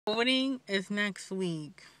Voting is next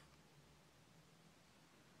week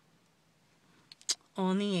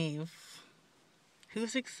on the 8th.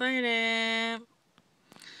 Who's excited?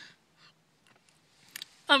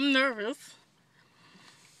 I'm nervous.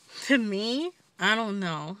 To me, I don't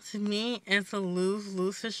know. To me, it's a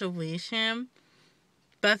lose-lose situation.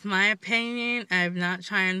 That's my opinion. I'm not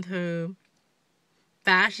trying to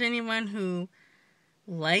bash anyone who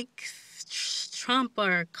likes Trump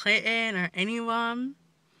or Clinton or anyone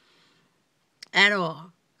at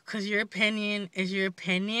all. Because your opinion is your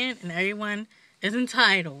opinion, and everyone is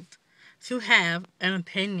entitled to have an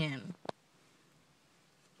opinion.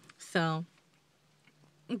 So,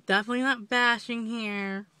 definitely not bashing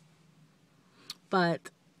here. But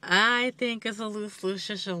I think it's a lose-lose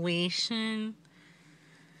situation.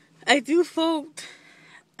 I do vote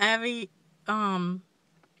every, a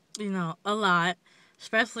lot,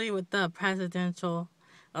 especially with the presidential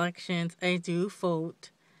elections. I do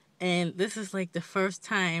vote, and this is like the first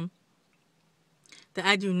time that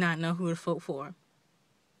I do not know who to vote for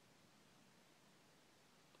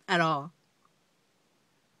at all.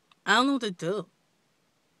 I don't know what to do.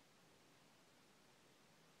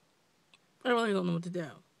 I really don't know what to do.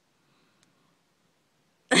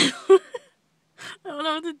 I don't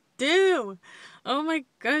know what to do. Oh my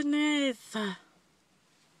goodness. I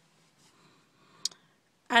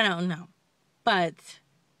don't know. But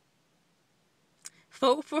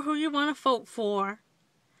vote for who you want to vote for.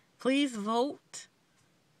 Please vote.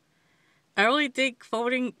 I really think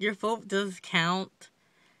your vote does count.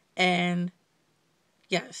 And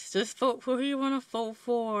yes, just vote for who you want to vote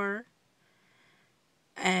for.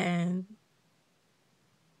 And,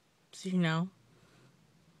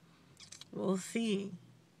 we'll see.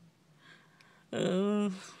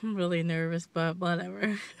 I'm really nervous, but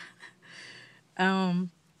whatever. And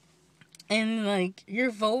like your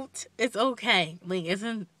vote, it's okay. Like,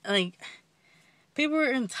 isn't like people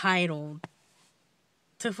are entitled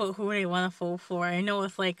to vote who they want to vote for. I know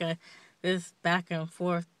it's like this back and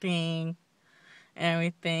forth thing and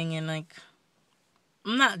everything, and like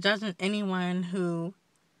I'm not judging anyone who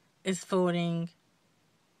is voting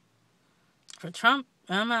for Trump.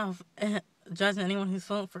 I'm not judging anyone who's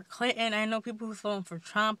voting for Clinton. I know people who's voting for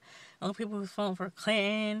Trump. I know people who's voting for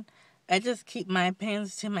Clinton. I just keep my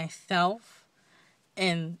opinions to myself,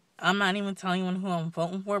 and I'm not even telling anyone who I'm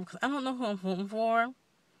voting for because I don't know who I'm voting for.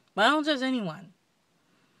 But I don't judge anyone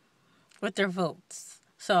with their votes.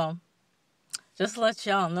 So, just to let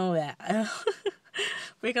y'all know that.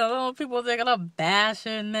 Because all people, they're gonna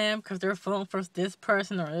bashing them because they're voting for this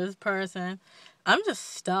person or this person. I'm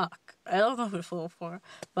just stuck. I don't know who to vote for.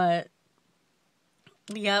 But,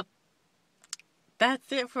 yep.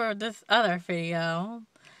 That's it for this other video.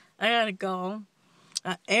 I gotta go.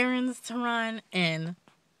 Errands to run and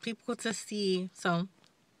people to see. So,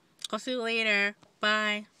 I'll see you later.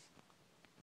 Bye.